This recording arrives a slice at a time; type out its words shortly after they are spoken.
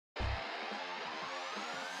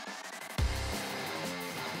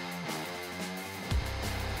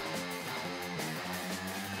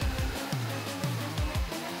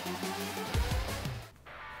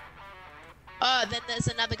Oh, then there's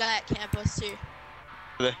another guy at Campos too.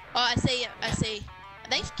 There. Oh, I see. I see. Are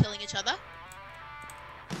they killing each other?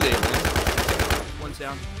 Yeah. One's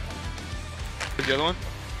down. Who's the other one?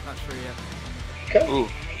 Not sure yet. Okay. Ooh.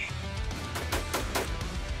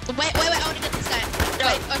 Wait, I want to get this guy. Yeah.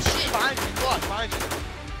 Wait, oh shit. Behind me, go on, behind me.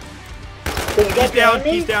 He's down,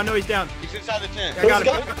 he's down, no he's down. He's inside the tent. I got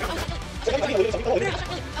him.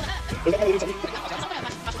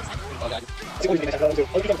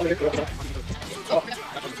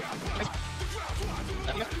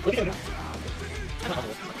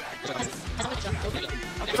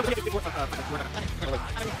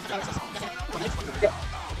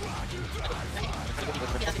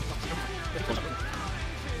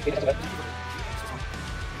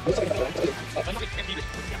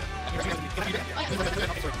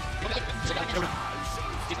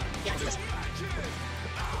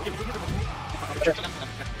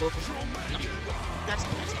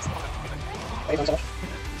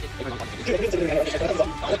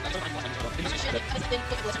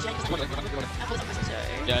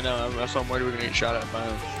 Yeah, I know. That's why I'm worried we're gonna get shot at by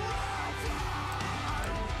him.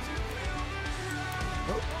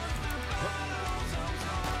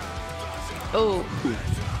 Oh.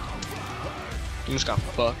 You just got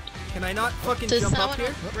fucked. Can I not fucking There's jump up someone here?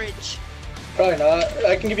 on the bridge. Probably not.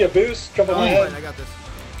 I can give you a boost. Jump on my head. Fine, I got this.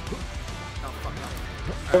 Oh, fuck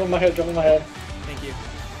no. Jump on my head. Jump on my head. Thank you.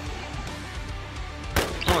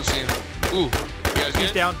 I don't see him. Ooh. You guys He's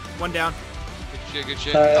good? down. One down. Good shit, good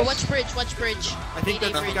shit. Oh, watch bridge, watch bridge. I think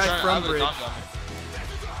that's the bridge. guy from Bridge.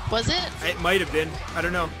 Was it? It might have been. I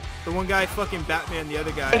don't know. The one guy fucking Batman, the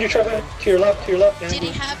other guy. Andrew, Trevor, to your left, Did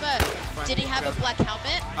he have a black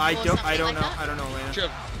helmet? I or don't something know. like that? I don't know, Lana.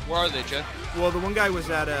 Trev, where are they, Jeff? Well, the one guy was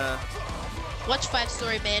at Watch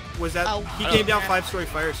 5-story man. was that Oh. he came down 5-story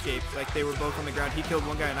fire escape. Like they were both on the ground. He killed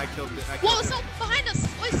one guy and I killed Whoa, so behind us!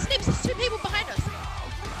 Wait, Snips, there's 2 people behind us.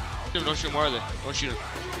 Don't shoot him, where are they? Don't shoot him.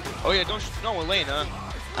 Oh yeah, don't shoot. No, we're lane, huh?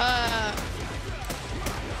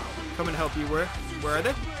 Come and help you. Where are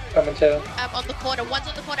they? Coming too. On the corner. One's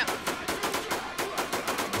on the corner.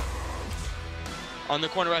 On the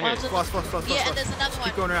corner right here. Floss. Yeah, and there's another one.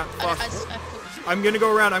 Keep going around. Floss. I I'm gonna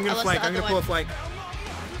go around. I'm gonna lost flank. the I'm gonna other pull a flank.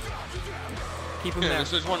 Keep him Yeah, there.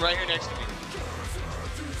 there's one right here next to me.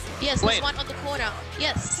 yes, Lane. there's one on the corner.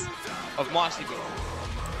 Yes. Of Mossy Bill.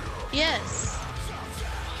 Yes.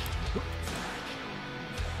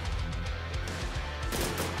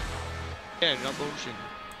 Yeah, not bullshit.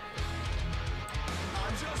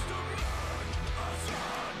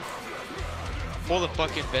 Pull the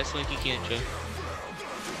fucking best link you can, Jeff.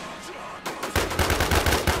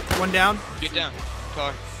 One down. Get down.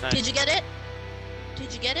 Car. Nice. Did you get it?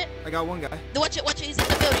 Did you get it? I got one guy. Watch it. He's in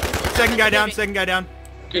the building. Second guy down. Second guy down.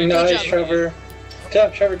 Good Nice, job. Trevor. Good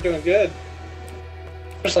job, Trevor, doing good.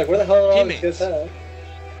 Just like, where the hell are all these Teammates. guys at?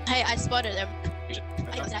 Hey, I spotted him.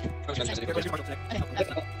 Hey, Zach.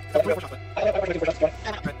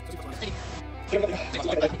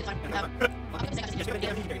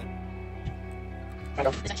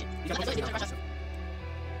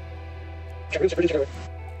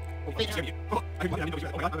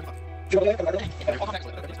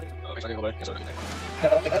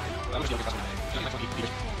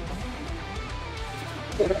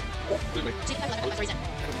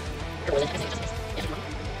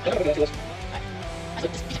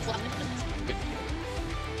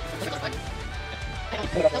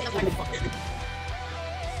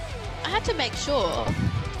 I had to make sure.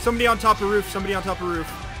 Somebody on top of roof. Somebody on top of roof.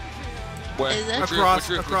 Where? Is it? Across.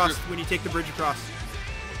 Which roof? Across. When you take the bridge across.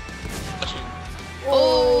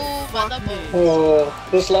 Oh, fuck mother me. Oh,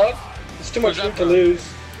 this loud? It's too much Where's room that to from?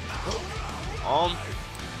 lose.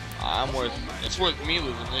 It's worth me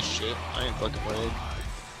losing this shit. I ain't fucking worried.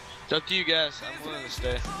 It's up to you guys. I'm willing to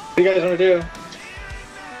stay. What do you guys want to do?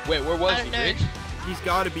 Wait, where was I he, don't know. Rich? He's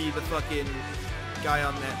got to be the fucking guy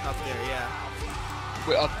on that up there. Yeah.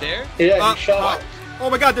 Wait, up there? Yeah, he shot. Oh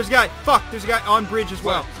my God, there's a guy. Fuck, there's a guy on bridge as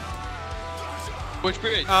well. Which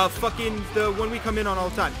bridge? Fucking the one we come in on all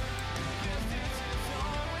the time.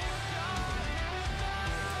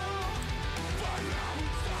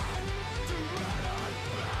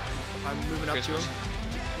 I'm moving up to Christmas. him.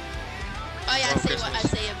 Oh yeah, I Oh, see Christmas. what I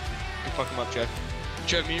see him. You fuck him up, Jeff.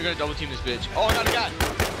 Jeff, you're gonna double team this bitch. Oh, I got a guy.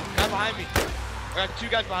 Guy behind me. I got 2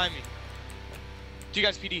 guys behind me. 2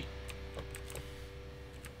 guys PD.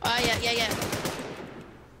 Oh yeah.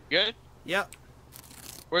 Good? Yep.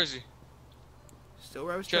 Where is he? Still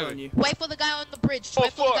where I was Trevor. telling you. Wait for the guy on the bridge. Oh,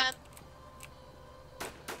 Wait for the fuck. guy.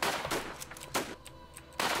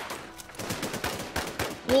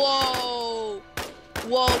 Whoa.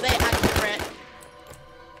 Whoa, they're accurate.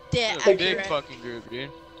 They're This is a big accurate. fucking group, dude.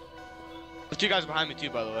 2 guys behind me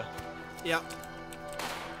too, by the way. Yeah.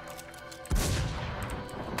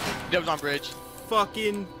 Dub's on bridge.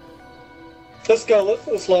 Fucking. Let's go.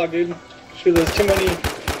 Let's log, dude. Shoot, there's too many.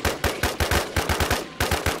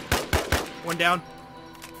 One down.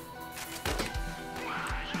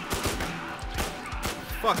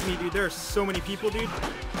 Fuck me, dude. There are so many people, dude.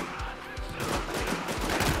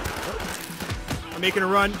 I'm making a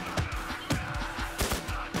run.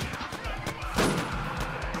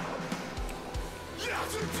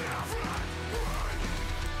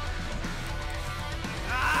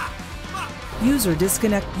 User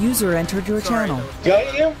disconnect. User entered your Sorry, channel.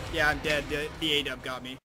 Got you? Yeah, I'm dead. The A-dub got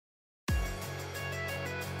me.